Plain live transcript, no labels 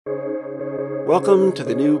Welcome to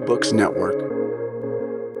the New Books Network.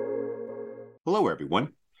 Hello,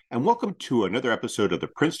 everyone, and welcome to another episode of the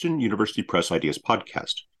Princeton University Press Ideas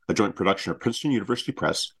Podcast, a joint production of Princeton University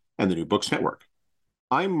Press and the New Books Network.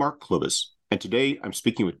 I'm Mark Clovis, and today I'm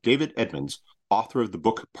speaking with David Edmonds, author of the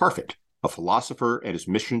book Parfit, A Philosopher and His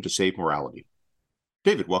Mission to Save Morality.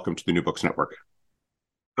 David, welcome to the New Books Network.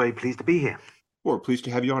 Very pleased to be here. We're pleased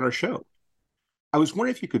to have you on our show. I was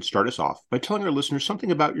wondering if you could start us off by telling our listeners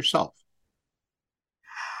something about yourself.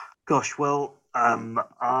 Gosh,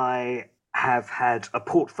 I have had a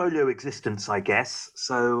portfolio existence, I guess.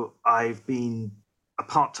 So I've been a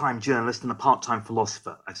part-time journalist and a part-time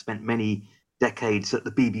philosopher. I've spent many decades at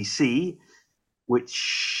the BBC,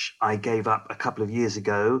 which I gave up a couple of years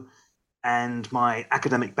ago, and my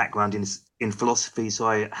academic background is in philosophy. So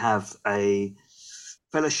I have a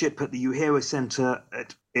fellowship at the Uhiro Centre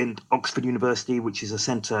in Oxford University, which is a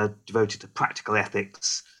centre devoted to practical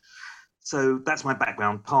ethics. So that's my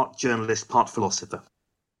background, part journalist, part philosopher.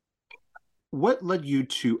 What led you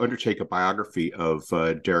to undertake a biography of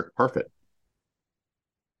Derek Parfit?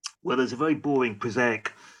 Well, there's a very boring,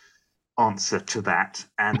 prosaic answer to that,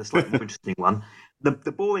 and a slightly more interesting one.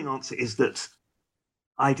 The boring answer is that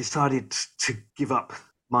I decided to give up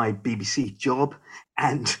my BBC job,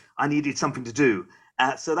 and I needed something to do.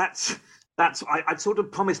 So I'd sort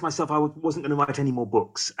of promised myself I wasn't going to write any more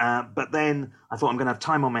books, but then I thought I'm going to have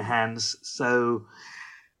time on my hands, so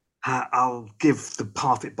I'll give the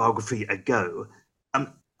Parfit biography a go.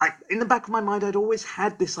 In the back of my mind, I'd always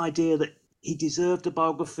had this idea that he deserved a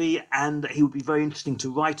biography and that he would be very interesting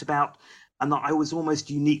to write about, and that I was almost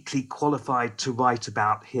uniquely qualified to write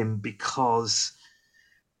about him because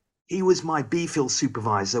he was my BPhil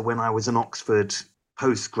supervisor when I was an Oxford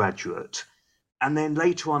postgraduate. And then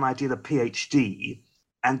later on, I did a PhD,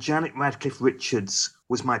 and Janet Radcliffe Richards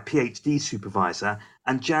was my PhD supervisor,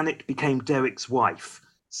 and Janet became Derek's wife.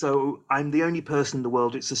 So I'm the only person in the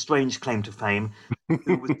world, it's a strange claim to fame,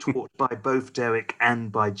 who was taught by both Derek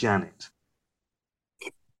and by Janet.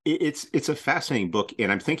 It's a fascinating book,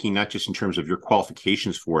 and I'm thinking not just in terms of your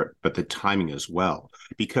qualifications for it, but the timing as well,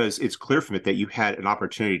 because it's clear from it that you had an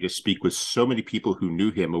opportunity to speak with so many people who knew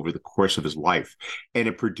him over the course of his life, and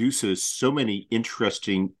it produces so many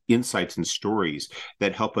interesting insights and stories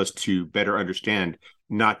that help us to better understand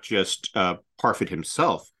not just Parfit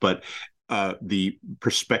himself, but the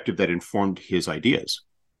perspective that informed his ideas.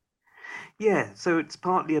 Yeah, so it's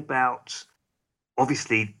partly about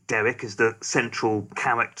obviously Derek is the central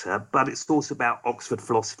character, but it's also about Oxford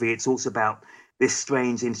philosophy. It's also about this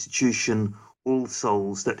strange institution, All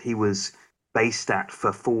Souls, that he was based at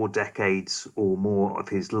for 4 decades or more of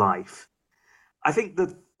his life. I think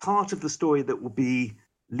the part of the story that will be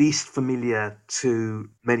least familiar to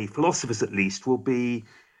many philosophers, at least, will be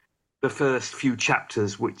the first few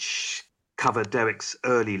chapters which cover Derek's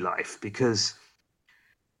early life, because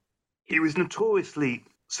he was notoriously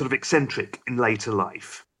sort of eccentric in later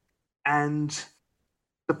life. And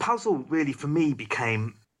the puzzle really for me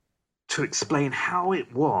became to explain how it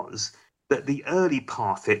was that the early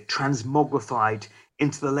Parfit transmogrified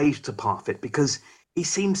into the later Parfit, because he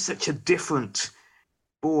seems such a different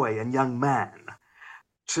boy and young man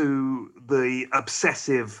to the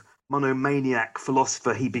obsessive monomaniac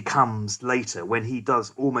philosopher he becomes later when he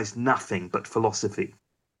does almost nothing but philosophy.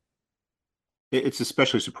 It's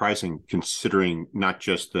especially surprising considering not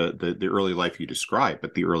just the early life you described,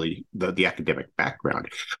 but the academic background.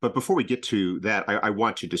 But before we get to that, I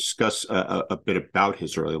want to discuss a bit about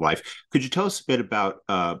his early life. Could you tell us a bit about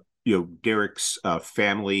Derek's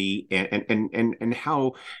family and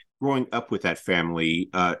how growing up with that family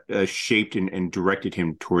shaped and directed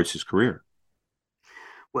him towards his career?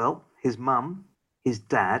 Well, his mum, his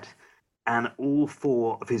dad, and all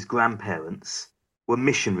 4 of his grandparents were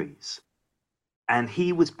missionaries. And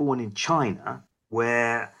he was born in China,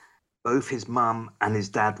 where both his mum and his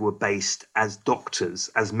dad were based as doctors,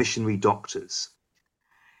 as missionary doctors.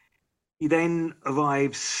 He then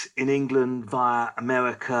arrives in England via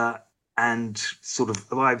America and sort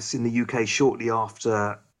of arrives in the UK shortly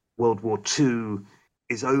after World War II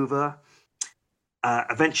is over.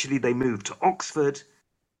 Eventually, they move to Oxford.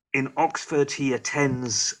 In Oxford, he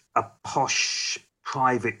attends a posh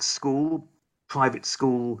private school,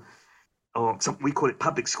 or we call it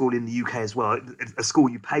public school in the UK as well, a school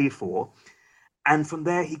you pay for. And from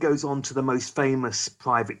there, he goes on to the most famous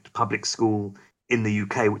private public school in the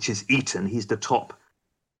UK, which is Eton. He's the top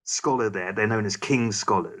scholar there. They're known as King's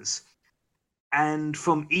Scholars. And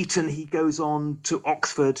from Eton, he goes on to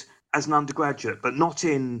Oxford as an undergraduate, but not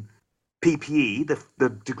in PPE, the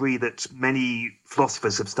degree that many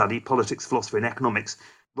philosophers have studied, politics, philosophy, and economics,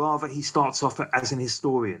 Rather, he starts off as an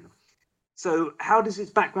historian. So, how does his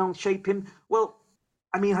background shape him? Well,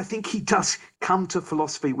 I mean, I think he does come to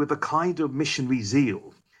philosophy with a kind of missionary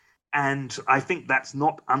zeal. And I think that's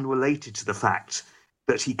not unrelated to the fact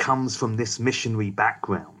that he comes from this missionary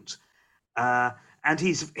background. And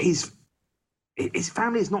his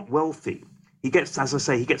family is not wealthy. He gets, as I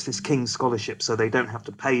say, he gets this King's scholarship, so they don't have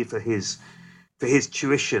to pay for his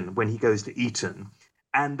tuition when he goes to Eton.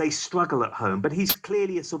 And they struggle at home, but he's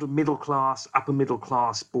clearly a sort of middle class, upper middle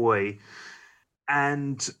class boy,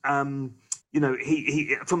 and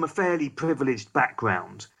he from a fairly privileged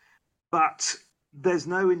background. But there's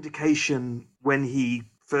no indication when he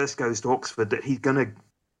first goes to Oxford that he's going to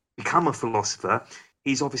become a philosopher.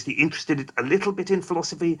 He's obviously interested a little bit in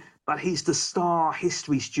philosophy, but he's the star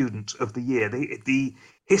history student of the year. The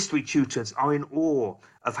history tutors are in awe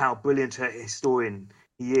of how brilliant a historian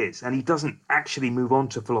he is. And he doesn't actually move on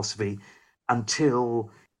to philosophy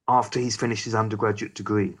until after he's finished his undergraduate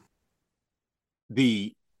degree.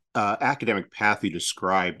 The academic path you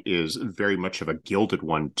described is very much of a gilded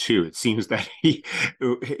one too. It seems that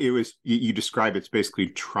you describe it's basically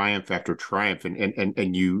triumph after triumph,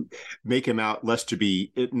 and you make him out less to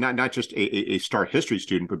be not just a star history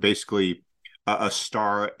student, but basically a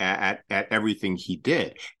star at everything he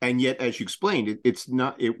did. And yet, as you explained,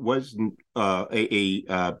 it wasn't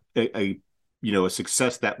a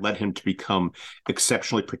success that led him to become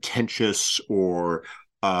exceptionally pretentious or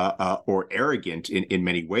arrogant in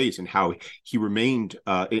many ways, and how he remained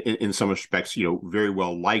in some respects, very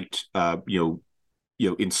well liked,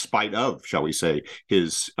 in spite of, shall we say,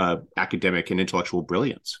 his academic and intellectual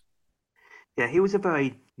brilliance. Yeah, he was a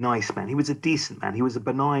very nice man. He was a decent man. He was a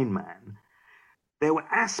benign man. There were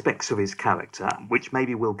aspects of his character, which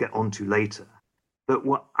maybe we'll get onto later, that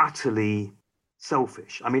were utterly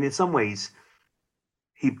selfish. I mean, in some ways,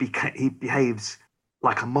 he behaves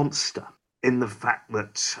like a monster in the fact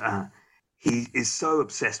that he is so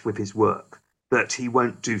obsessed with his work that he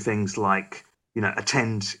won't do things like,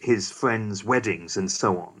 attend his friends' weddings and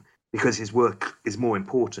so on, because his work is more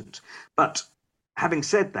important. But having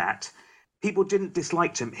said that, people didn't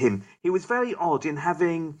dislike him. He was very odd in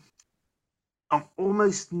having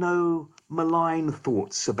almost no malign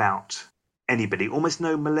thoughts about anybody, almost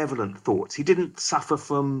no malevolent thoughts. He didn't suffer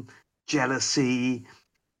from jealousy.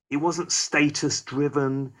 He wasn't status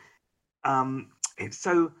driven.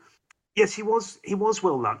 So yes, he was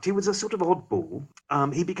well liked. He was a sort of oddball.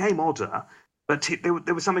 He became odder, but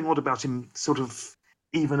there was something odd about him, sort of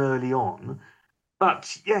even early on.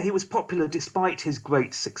 But yeah, he was popular despite his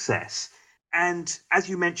great success. And as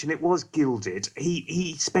you mentioned, it was gilded.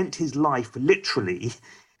 He spent his life literally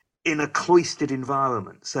in a cloistered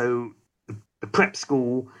environment. So the prep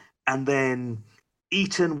school, and then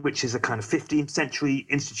Eton, which is a kind of 15th century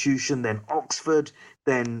institution, then Oxford,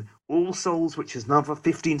 then All Souls, which is another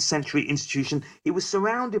 15th century institution. He was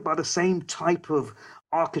surrounded by the same type of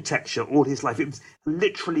architecture all his life. It was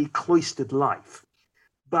literally cloistered life.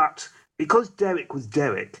 But because Derek was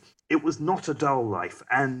Derek, it was not a dull life.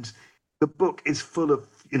 And the book is full of,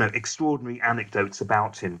 extraordinary anecdotes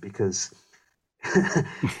about him because,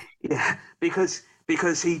 yeah, because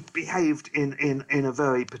he behaved in a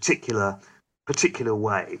very particular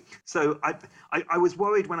way. So I was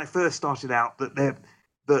worried when I first started out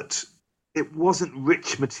that it wasn't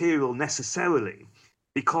rich material necessarily,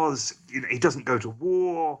 because he doesn't go to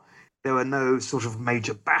war. There are no sort of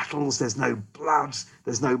major battles. There's no blood.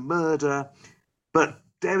 There's no murder. But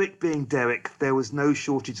Derek being Derek, there was no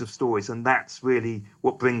shortage of stories, and that's really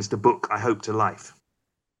what brings the book, I hope, to life.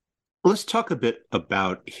 Let's talk a bit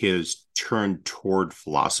about his turn toward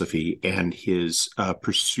philosophy and his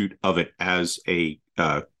pursuit of it as a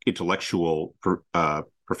intellectual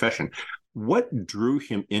profession. What drew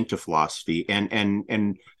him into philosophy,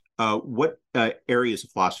 and what areas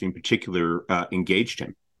of philosophy in particular engaged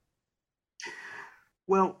him?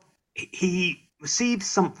 Well, he received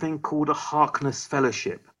something called a Harkness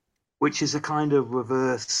Fellowship, which is a kind of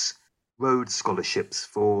reverse Rhodes scholarships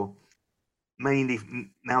for mainly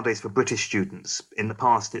nowadays for British students. In the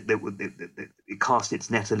past, it cast its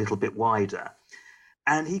net a little bit wider.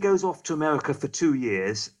 And he goes off to America for 2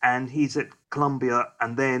 years, and he's at Columbia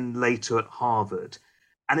and then later at Harvard.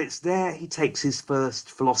 And it's there he takes his first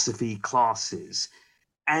philosophy classes.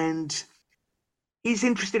 And he's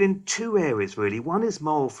interested in two areas, really. One is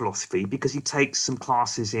moral philosophy, because he takes some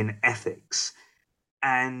classes in ethics.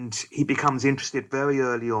 And he becomes interested very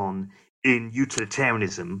early on in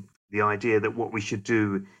utilitarianism, the idea that what we should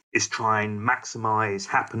do is try and maximize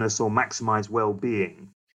happiness or maximize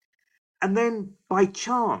well-being. And then by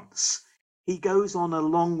chance, he goes on a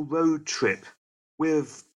long road trip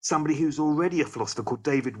with somebody who's already a philosopher called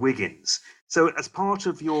David Wiggins. So, as part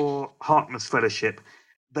of your Harkness Fellowship,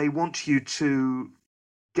 they want you to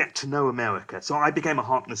get to know America. So, I became a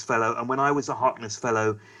Harkness Fellow, and when I was a Harkness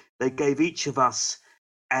Fellow, they gave each of us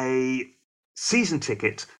a season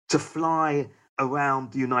ticket to fly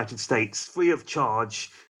around the United States free of charge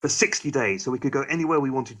for 60 days. So, we could go anywhere we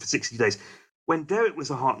wanted for 60 days. When Derek was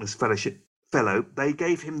a Harkness Fellow, they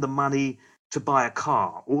gave him the money to buy a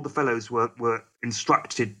car. All the fellows were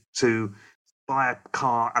instructed to buy a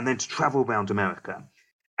car and then to travel around America.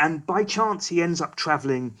 And by chance, he ends up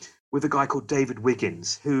traveling with a guy called David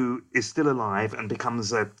Wiggins, who is still alive and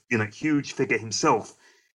becomes a huge figure himself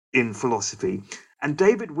in philosophy. And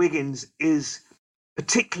David Wiggins is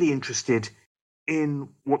particularly interested in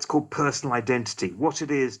what's called personal identity, what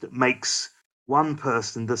it is that makes one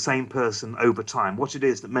person the same person over time, what it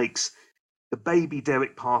is that makes the baby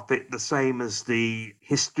Derek Parfit the same as the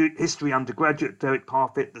history undergraduate Derek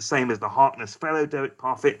Parfit, the same as the Harkness Fellow Derek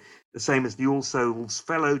Parfit, the same as the All Souls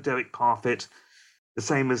Fellow Derek Parfit, the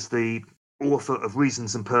same as the author of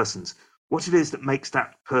Reasons and Persons. What it is that makes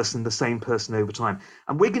that person the same person over time.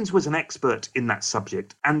 And Wiggins was an expert in that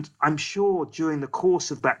subject. And I'm sure during the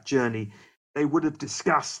course of that journey, they would have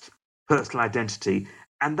discussed personal identity.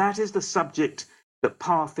 And that is the subject that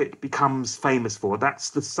Parfit becomes famous for.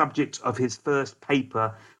 That's the subject of his first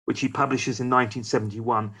paper, which he publishes in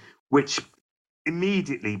 1971, which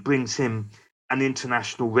immediately brings him an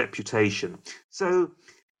international reputation. So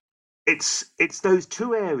it's those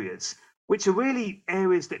two areas, which are really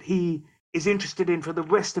areas that he is interested in for the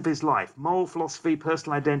rest of his life: moral philosophy,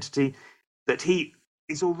 personal identity, that he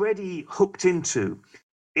is already hooked into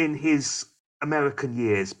in his American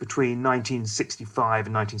years between 1965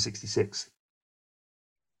 and 1966.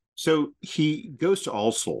 So he goes to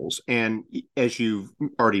All Souls, and as you've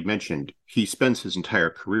already mentioned, he spends his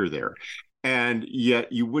entire career there. And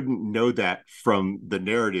yet you wouldn't know that from the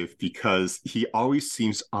narrative, because he always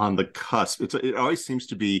seems on the cusp. It always seems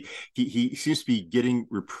to be he seems to be getting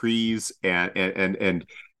reprise and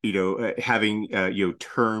having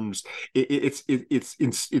terms. It's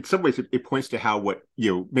in some ways it points to how what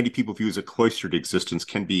many people view as a cloistered existence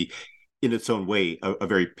can be in its own way a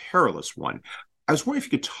very perilous one. I was wondering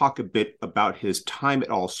if you could talk a bit about his time at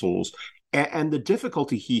All Souls and the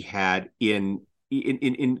difficulty he had in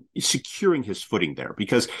securing his footing there,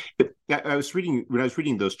 because when I was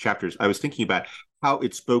reading those chapters, I was thinking about how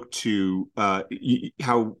it spoke to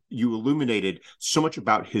how you illuminated so much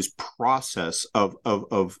about his process of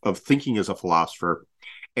thinking as a philosopher,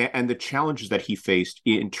 and the challenges that he faced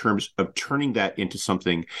in terms of turning that into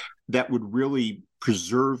something that would really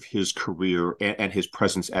preserve his career and his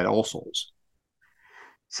presence at All Souls.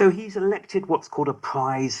 So he's elected what's called a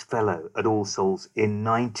prize fellow at All Souls in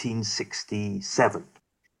 1967.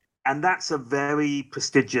 And that's a very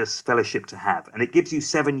prestigious fellowship to have. And it gives you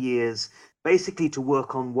 7 years basically to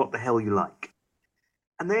work on what the hell you like.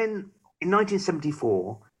 And then in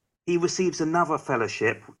 1974, he receives another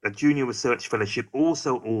fellowship, a junior research fellowship,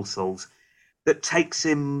 also All Souls, that takes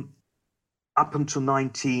him up until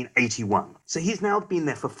 1981. So he's now been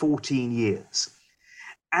there for 14 years.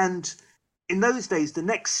 And in those days, the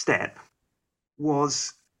next step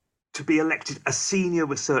was to be elected a senior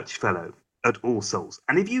research fellow at All Souls.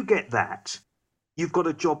 And if you get that, you've got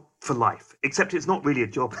a job for life, except it's not really a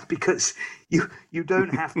job, because you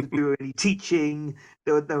don't have to do any teaching.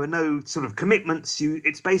 There are no sort of commitments.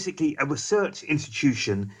 It's basically a research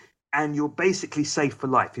institution, and you're basically safe for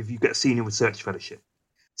life if you get a senior research fellowship.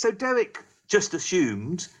 So Derek just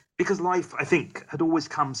assumed, because life, I think, had always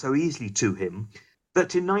come so easily to him,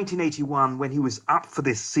 that in 1981, when he was up for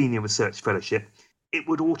this senior research fellowship, it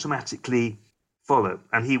would automatically follow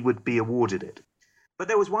and he would be awarded it. But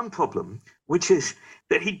there was one problem, which is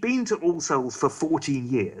that he'd been to All Souls for 14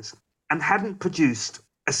 years and hadn't produced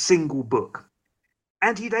a single book.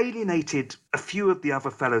 And he'd alienated a few of the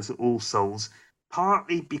other fellows at All Souls,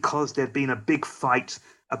 partly because there'd been a big fight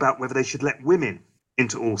about whether they should let women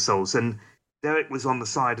into All Souls. And Derek was on the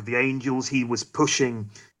side of the angels. He was pushing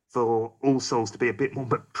for All Souls to be a bit more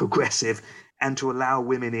progressive and to allow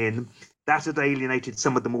women in. That had alienated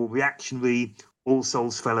some of the more reactionary All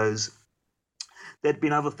Souls fellows. There'd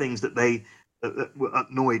been other things that they were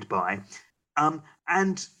annoyed by.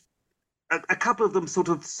 And a couple of them sort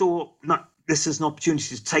of saw this as an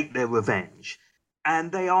opportunity to take their revenge.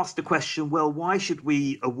 And they asked the question, well, why should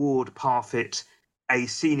we award Parfit a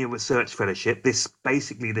senior research fellowship, this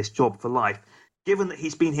job for life, given that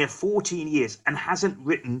he's been here 14 years and hasn't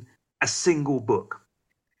written a single book?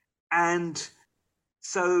 And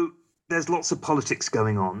so there's lots of politics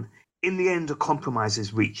going on. In the end, a compromise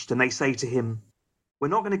is reached, and they say to him, we're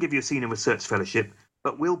not going to give you a senior research fellowship.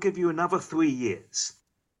 but we'll give you another 3 years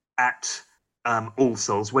at All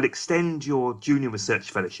Souls. We'll extend your junior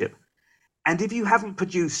research fellowship. And if you haven't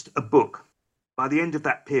produced a book by the end of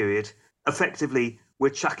that period, effectively, we're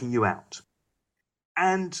chucking you out.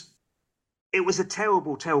 And it was a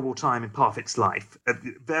terrible, terrible time in Parfit's life,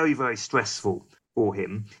 very, very stressful for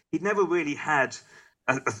him. He'd never really had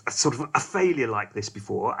a sort of a failure like this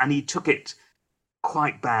before, and he took it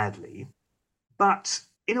quite badly. But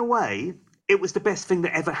in a way, it was the best thing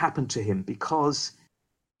that ever happened to him because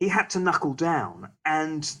he had to knuckle down.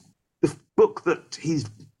 And the book that he's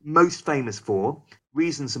most famous for,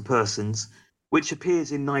 Reasons and Persons, which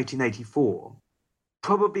appears in 1984,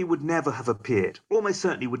 probably would never have appeared, almost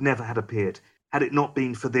certainly would never have appeared, had it not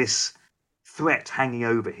been for this threat hanging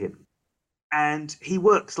over him. And he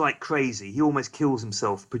works like crazy. He almost kills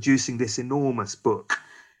himself producing this enormous book,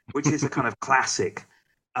 which is a kind of classic,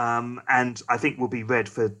 and I think will be read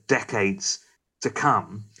for decades to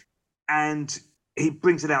come. And he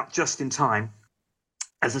brings it out just in time.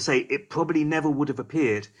 As I say, it probably never would have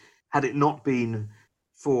appeared had it not been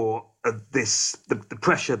for the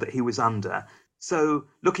pressure that he was under. So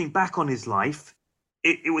looking back on his life,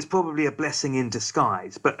 it was probably a blessing in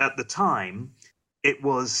disguise. But at the time, it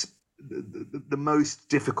was the most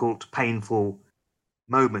difficult, painful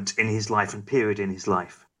moment in his life and period in his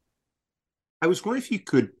life. I was wondering if you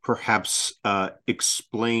could perhaps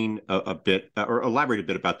explain a bit or elaborate a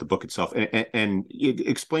bit about the book itself and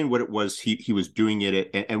explain what it was he was doing in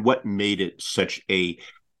it and what made it such a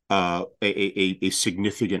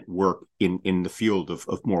significant work in the field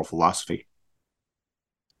of moral philosophy.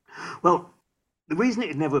 Well, the reason it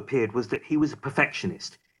had never appeared was that he was a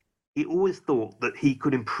perfectionist. He always thought that he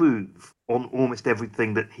could improve on almost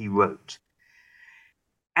everything that he wrote.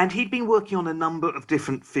 And he'd been working on a number of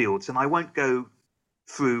different fields, and I won't go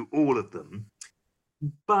through all of them,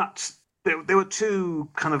 but there were two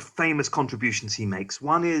kind of famous contributions he makes.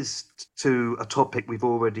 One is to a topic we've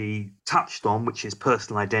already touched on, which is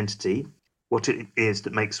personal identity, what it is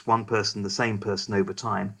that makes one person the same person over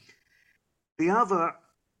time. The other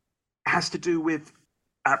has to do with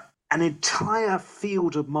an entire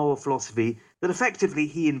field of moral philosophy that effectively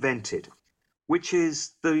he invented, which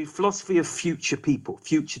is the philosophy of future people,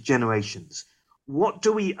 future generations. What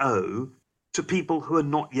do we owe to people who are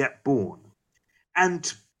not yet born?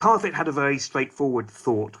 And Parfit had a very straightforward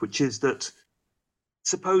thought, which is that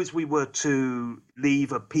suppose we were to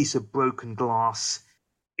leave a piece of broken glass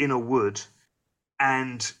in a wood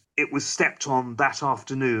and it was stepped on that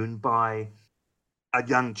afternoon by a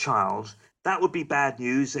young child, that would be bad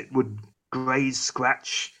news. It would graze,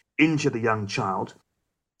 scratch, injure the young child.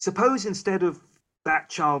 Suppose instead of that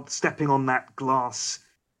child stepping on that glass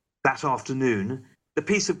that afternoon, the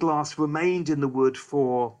piece of glass remained in the wood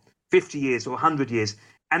for 50 years or 100 years,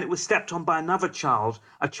 and it was stepped on by another child,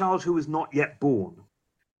 a child who was not yet born.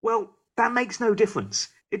 Well, that makes no difference.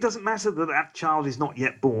 It doesn't matter that that child is not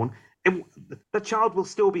yet born. The child will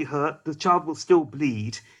still be hurt. The child will still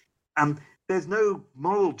bleed. There's no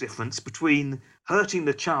moral difference between hurting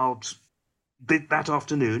the child that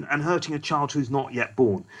afternoon and hurting a child who's not yet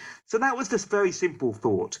born. So that was this very simple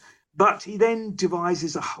thought. But he then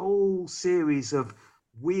devises a whole series of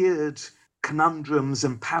weird conundrums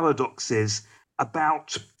and paradoxes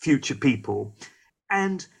about future people.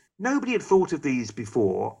 And nobody had thought of these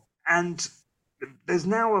before. And there's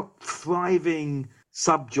now a thriving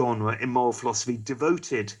subgenre in moral philosophy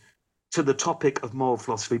devoted to the topic of moral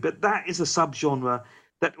philosophy. But that is a subgenre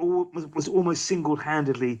that was almost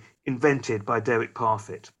single-handedly invented by Derek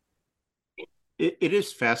Parfit. It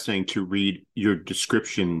is fascinating to read your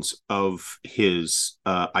descriptions of his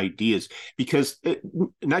ideas, because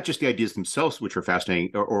not just the ideas themselves, which are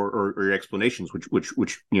fascinating, or your explanations,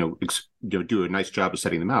 which do a nice job of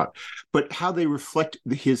setting them out, but how they reflect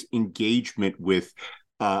his engagement with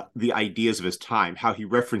the ideas of his time, how he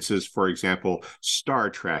references, for example, Star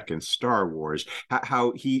Trek and Star Wars,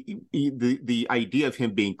 how the idea of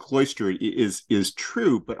him being cloistered is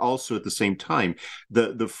true, but also at the same time,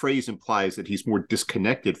 the phrase implies that he's more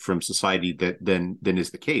disconnected from society than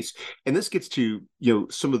is the case. And this gets to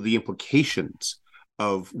some of the implications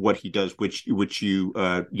of what he does, which you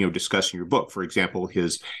discuss in your book. For example,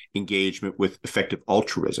 his engagement with effective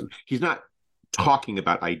altruism. He's not talking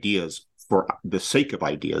about ideas for the sake of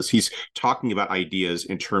ideas. He's talking about ideas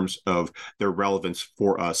in terms of their relevance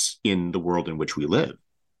for us in the world in which we live.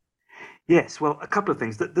 Yes, well, a couple of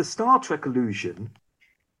things. The Star Trek allusion,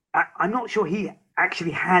 I'm not sure he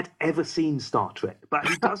actually had ever seen Star Trek, but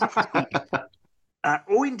he does indeed,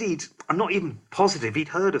 or indeed, I'm not even positive he'd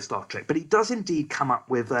heard of Star Trek, but he does indeed come up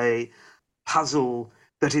with a puzzle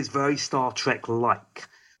that is very Star Trek-like.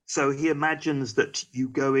 So he imagines that you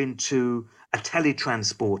go into a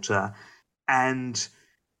teletransporter and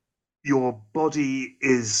your body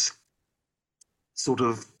is sort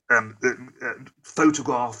of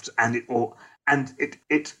photographed, and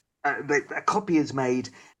a copy is made,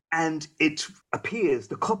 and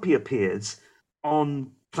the copy appears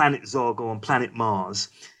on planet Zog or on planet Mars,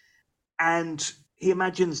 and he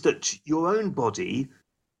imagines that your own body,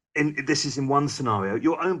 this is in one scenario,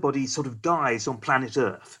 your own body sort of dies on planet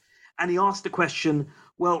Earth, and he asked the question,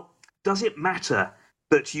 well, does it matter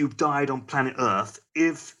that you've died on planet Earth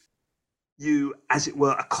if you, as it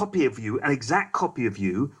were, a copy of you, an exact copy of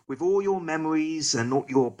you, with all your memories and all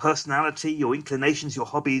your personality, your inclinations, your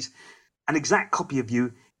hobbies, an exact copy of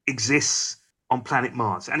you exists on planet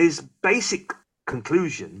Mars? And his basic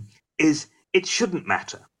conclusion is it shouldn't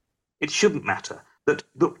matter. It shouldn't matter.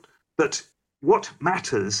 That what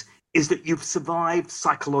matters is that you've survived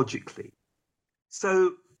psychologically.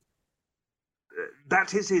 So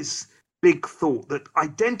that is his big thought, that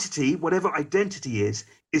identity, whatever identity is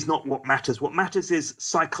not what matters. What matters is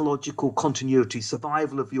psychological continuity,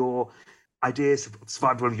 survival of your ideas,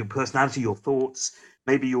 survival of your personality, your thoughts,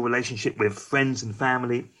 maybe your relationship with friends and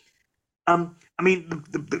family. I mean,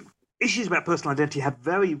 the issues about personal identity have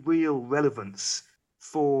very real relevance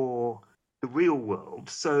for the real world.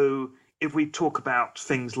 So if we talk about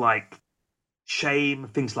things like shame,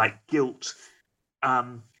 things like guilt,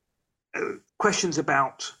 questions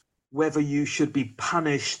about whether you should be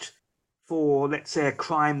punished for, let's say, a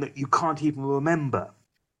crime that you can't even remember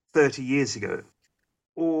 30 years ago.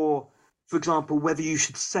 Or, for example, whether you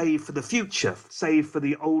should save for the future, save for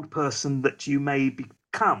the old person that you may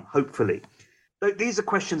become, hopefully. These are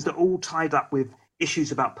questions that are all tied up with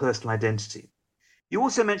issues about personal identity. You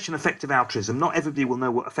also mentioned effective altruism. Not everybody will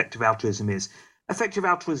know what effective altruism is. Effective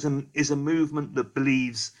altruism is a movement that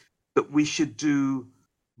believes that we should do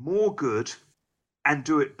more good and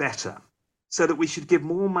do it better. So that we should give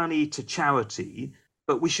more money to charity,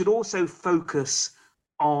 but we should also focus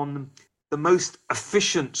on the most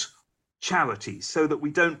efficient charities so that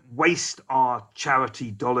we don't waste our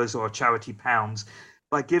charity dollars or our charity pounds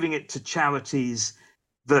by giving it to charities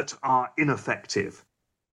that are ineffective.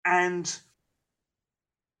 And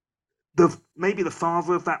maybe the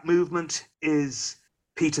father of that movement is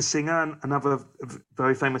Peter Singer, another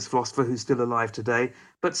very famous philosopher who's still alive today.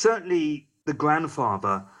 But certainly the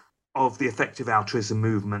grandfather of the effective altruism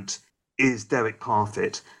movement is Derek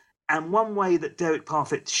Parfit. And one way that Derek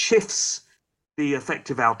Parfit shifts the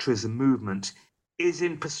effective altruism movement is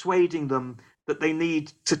in persuading them that they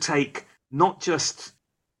need to take not just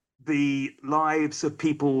the lives of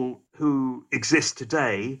people who exist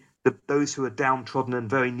today, those who are downtrodden and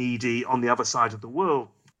very needy on the other side of the world,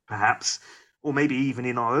 perhaps, or maybe even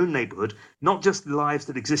in our own neighborhood, not just the lives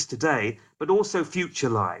that exist today, but also future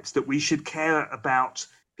lives, that we should care about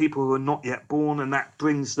people who are not yet born, and that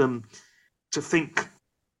brings them to think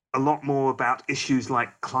a lot more about issues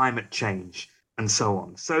like climate change and so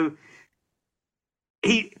on. So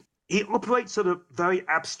he operates at a very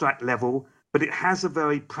abstract level, but it has a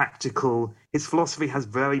very practical, his philosophy has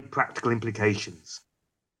very practical implications.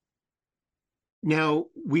 Now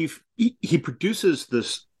he produces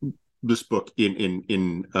this book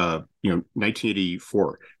in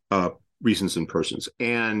 1984, Reasons and Persons,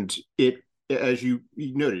 and it, as you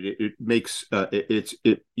noted, it makes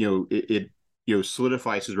it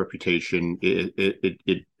solidifies his reputation.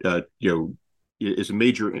 It is a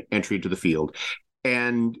major entry into the field,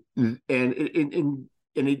 and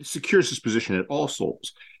it secures his position at all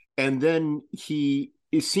souls. And then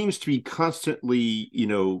it seems to be constantly,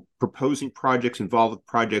 proposing projects, involved with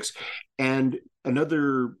projects, and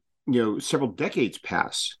another, several decades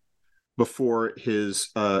pass before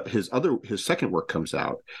his second work comes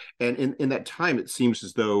out. And in that time, it seems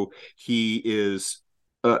as though he is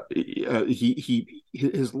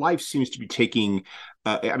his life seems to be taking.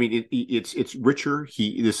 It's richer.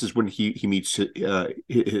 This is when he meets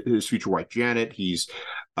his future wife Janet. He's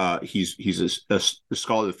a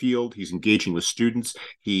scholar of the field. He's engaging with students.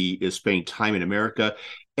 He is spending time in America.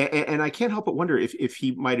 And I can't help but wonder if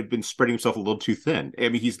he might have been spreading himself a little too thin. I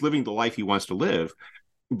mean, he's living the life he wants to live,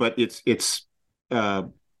 but it's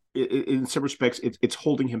in some respects it's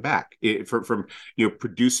holding him back from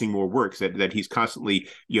producing more works, that he's constantly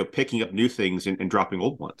picking up new things and dropping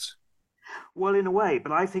old ones. Well, in a way,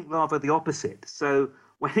 but I think rather the opposite. So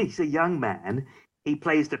when he's a young man, he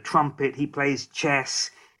plays the trumpet, he plays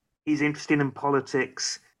chess, he's interested in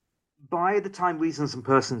politics. By the time Reasons and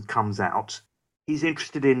Persons comes out, he's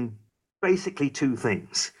interested in basically two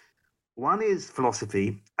things. One is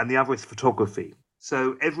philosophy and the other is photography.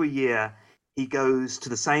 So every year he goes to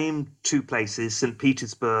the same two places, St.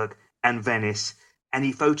 Petersburg and Venice, and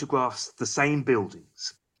he photographs the same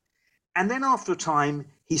buildings. And then after a time,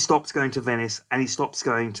 he stops going to Venice and he stops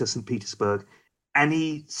going to St. Petersburg, and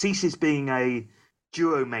he ceases being a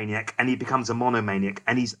duomaniac and he becomes a monomaniac,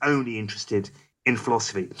 and he's only interested in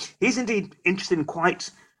philosophy. He's indeed interested in quite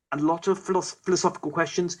a lot of philosophical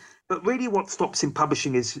questions, but really what stops him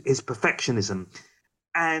publishing is his perfectionism.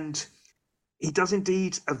 And he does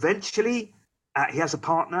indeed eventually, he has a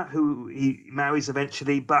partner who he marries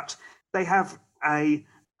eventually, but they have an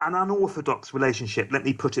unorthodox relationship, let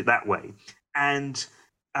me put it that way. And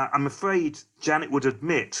I'm afraid Janet would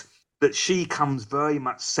admit that she comes very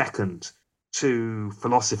much second to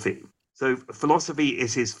philosophy. So philosophy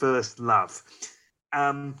is his first love.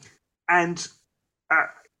 And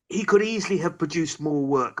he could easily have produced more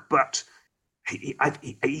work, but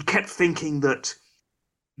he kept thinking that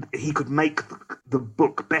he could make the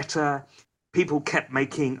book better. People kept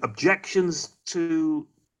making objections to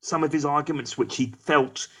some of his arguments, which he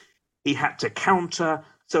felt he had to counter.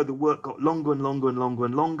 So the work got longer and longer and longer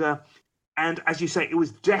and longer. And as you say, it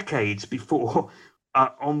was decades before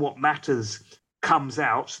On What Matters comes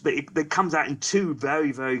out. It comes out in two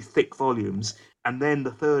very, very thick volumes. And then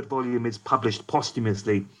the third volume is published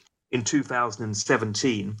posthumously in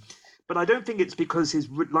 2017. But I don't think it's because his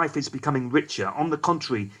life is becoming richer. On the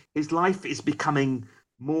contrary, his life is becoming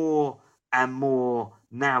more and more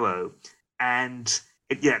narrow. And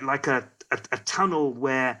like a tunnel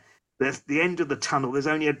where there's the end of the tunnel, there's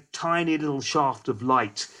only a tiny little shaft of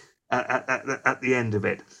light at the end of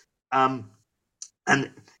it. And,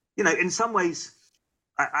 in some ways,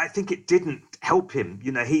 I think it didn't help him.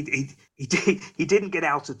 He didn't get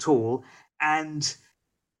out at all. And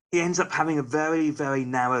he ends up having a very, very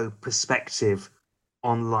narrow perspective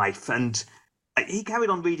on life. And he carried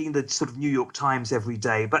on reading the sort of New York Times every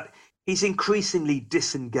day, but he's increasingly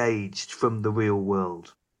disengaged from the real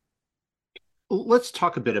world. Let's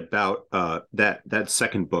talk a bit about that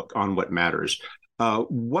second book, On What Matters.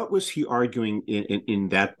 What was he arguing in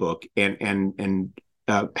that book, and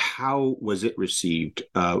how was it received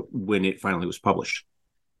when it finally was published?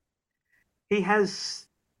 He has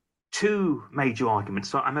two major arguments.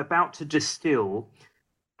 So I'm about to distill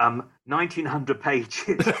 1,900 pages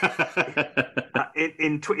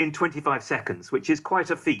in 25 seconds, which is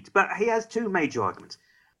quite a feat. But he has two major arguments.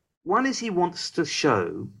 One is he wants to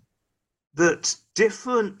show that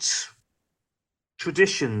different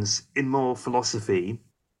traditions in moral philosophy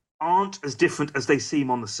aren't as different as they seem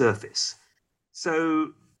on the surface.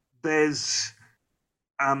 So there's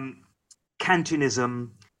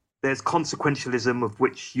Kantianism, there's consequentialism, of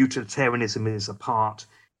which utilitarianism is a part.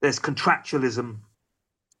 There's contractualism,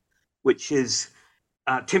 which is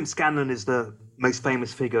Tim Scanlon is the most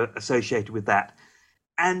famous figure associated with that.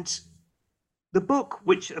 And the book,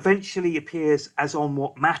 which eventually appears as On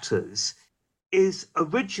What Matters, is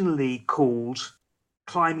originally called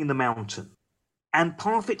Climbing the Mountain. And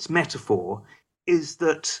Parfit's metaphor is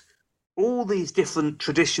that all these different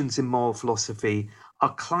traditions in moral philosophy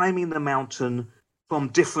are climbing the mountain from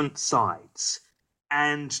different sides.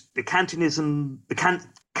 And the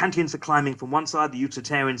Kantians are climbing from one side, the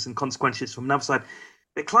utilitarians and consequentialists from another side.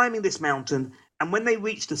 They're climbing this mountain, and when they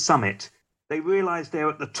reach the summit, they realize they're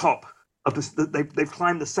at the top of they've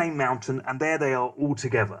climbed the same mountain, and there they are all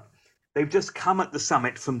together. They've just come at the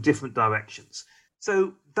summit from different directions.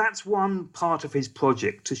 So that's one part of his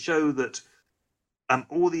project, to show that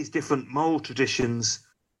all these different moral traditions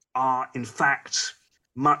are, in fact,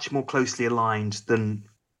 much more closely aligned than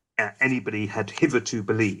anybody had hitherto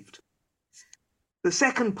believed. The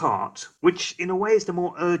second part, which in a way is the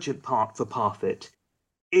more urgent part for Parfit,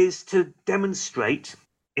 is to demonstrate,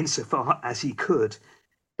 insofar as he could,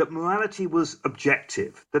 that morality was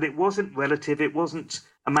objective, that it wasn't relative, it wasn't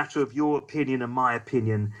a matter of your opinion and my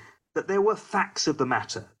opinion, that there were facts of the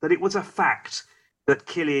matter, that it was a fact that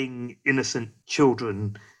killing innocent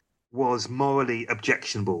children was morally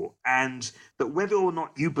objectionable, and that whether or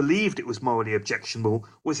not you believed it was morally objectionable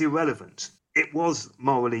was irrelevant. It was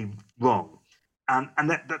morally wrong. And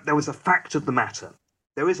that there was a fact of the matter.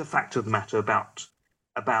 There is a fact of the matter about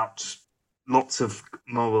lots of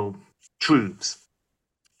moral truths.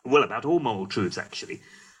 Well, about all moral truths, actually.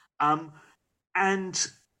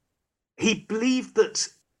 And he believed that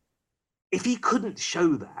if he couldn't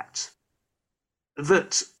show that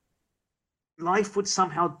life would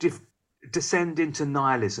somehow descend into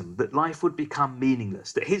nihilism, that life would become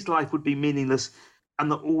meaningless, that his life would be meaningless,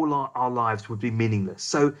 and that all our lives would be meaningless.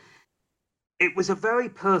 So it was a very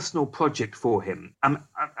personal project for him.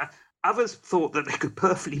 Others thought that they could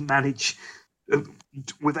perfectly manage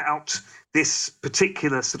without this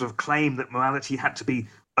particular sort of claim that morality had to be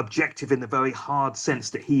objective in the very hard sense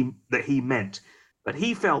that he meant. But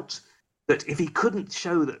he felt that if he couldn't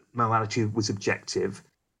show that morality was objective,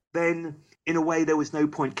 then in a way there was no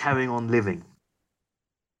point carrying on living.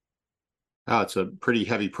 Oh, it's a pretty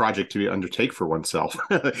heavy project to undertake for oneself.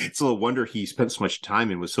 It's a little wonder he spent so much time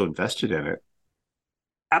and was so invested in it.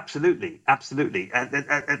 Absolutely, absolutely,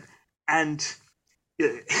 and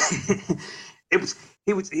it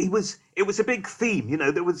was a big theme. You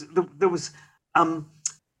know, there was a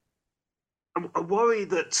worry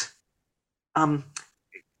that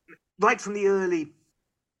right from the early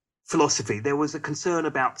philosophy, there was a concern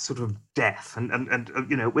about sort of death, and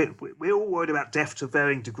you know, we're all worried about death to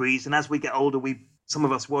varying degrees, and as we get older, some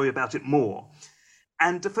of us worry about it more.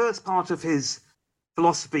 And the first part of his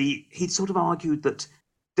philosophy, he'd sort of argued that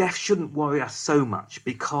death shouldn't worry us so much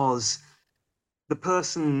because the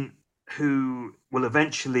person who will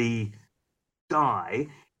eventually die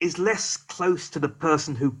is less close to the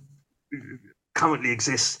person who currently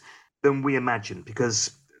exists than we imagine,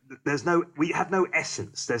 because we have no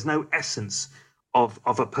essence. There's no essence of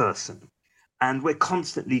a person, and we're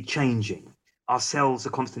constantly changing. Our cells are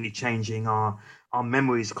constantly changing. Our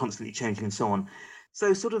memories are constantly changing, and so on.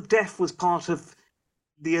 So, sort of, death was part of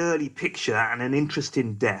the early picture and an interest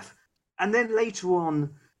in death. And then later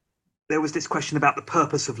on, there was this question about the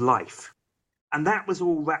purpose of life, and that was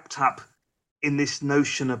all wrapped up in this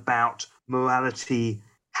notion about morality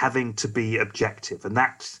having to be objective, and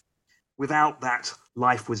that without that,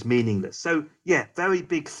 life was meaningless. So, yeah, very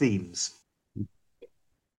big themes.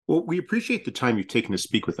 Well, we appreciate the time you've taken to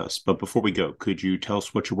speak with us. But before we go, could you tell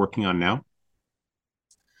us what you're working on now?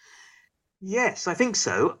 Yes, I think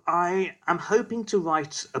so. I am hoping to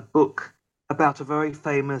write a book about a very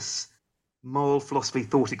famous moral philosophy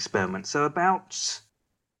thought experiment. So, about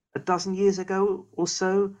a dozen years ago or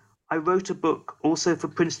so, I wrote a book also for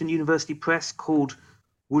Princeton University Press called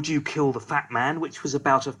Would You Kill the Fat Man, which was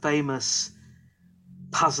about a famous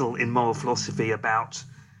puzzle in moral philosophy about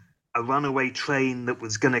a runaway train that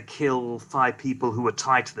was going to kill 5 people who were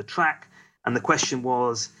tied to the track. And the question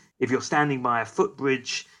was, if you're standing by a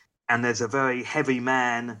footbridge and there's a very heavy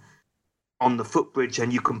man on the footbridge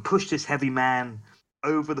and you can push this heavy man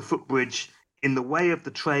over the footbridge in the way of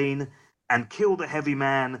the train and kill the heavy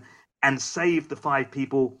man and save the 5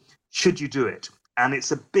 people, should you do it? And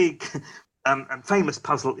it's a big and famous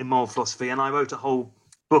puzzle in moral philosophy. And I wrote a whole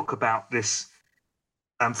book about this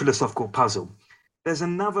philosophical puzzle. There's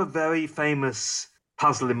another very famous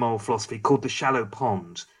puzzle in moral philosophy called the shallow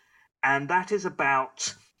pond, and that is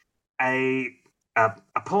about a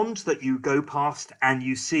pond that you go past and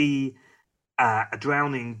you see a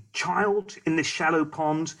drowning child in this shallow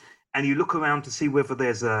pond, and you look around to see whether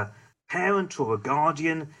there's a parent or a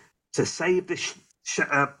guardian to save this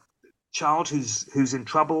child who's in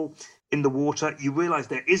trouble in the water. You realize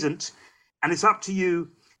there isn't, and it's up to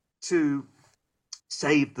you to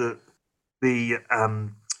save the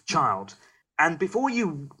child. And before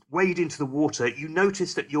you wade into the water, you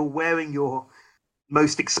notice that you're wearing your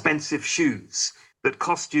most expensive shoes that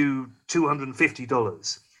cost you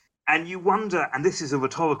 $250. And you wonder, and this is a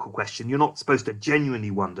rhetorical question, you're not supposed to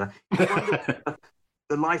genuinely wonder, you wonder whether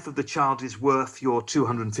the life of the child is worth your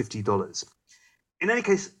 $250. In any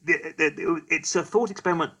case, it's a thought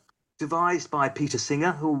experiment devised by Peter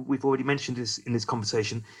Singer, who we've already mentioned in this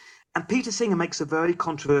conversation. And Peter Singer makes a very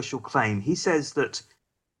controversial claim. He says that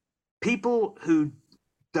people who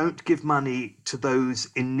don't give money to those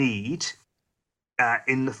in need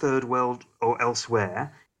in the third world or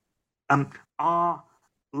elsewhere are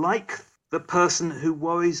like the person who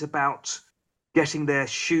worries about getting their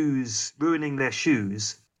shoes, ruining their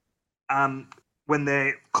shoes, when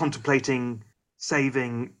they're contemplating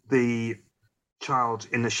saving the child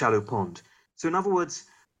in the shallow pond. So in other words,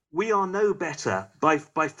 we are no better by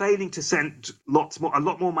failing to send a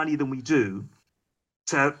lot more money than we do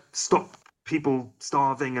to stop people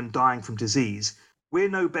starving and dying from disease. We're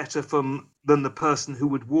no better than the person who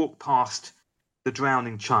would walk past the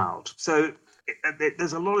drowning child. So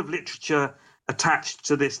there's a lot of literature attached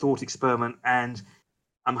to this thought experiment, and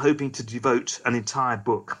I'm hoping to devote an entire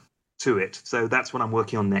book to it. So that's what I'm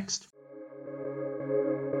working on next.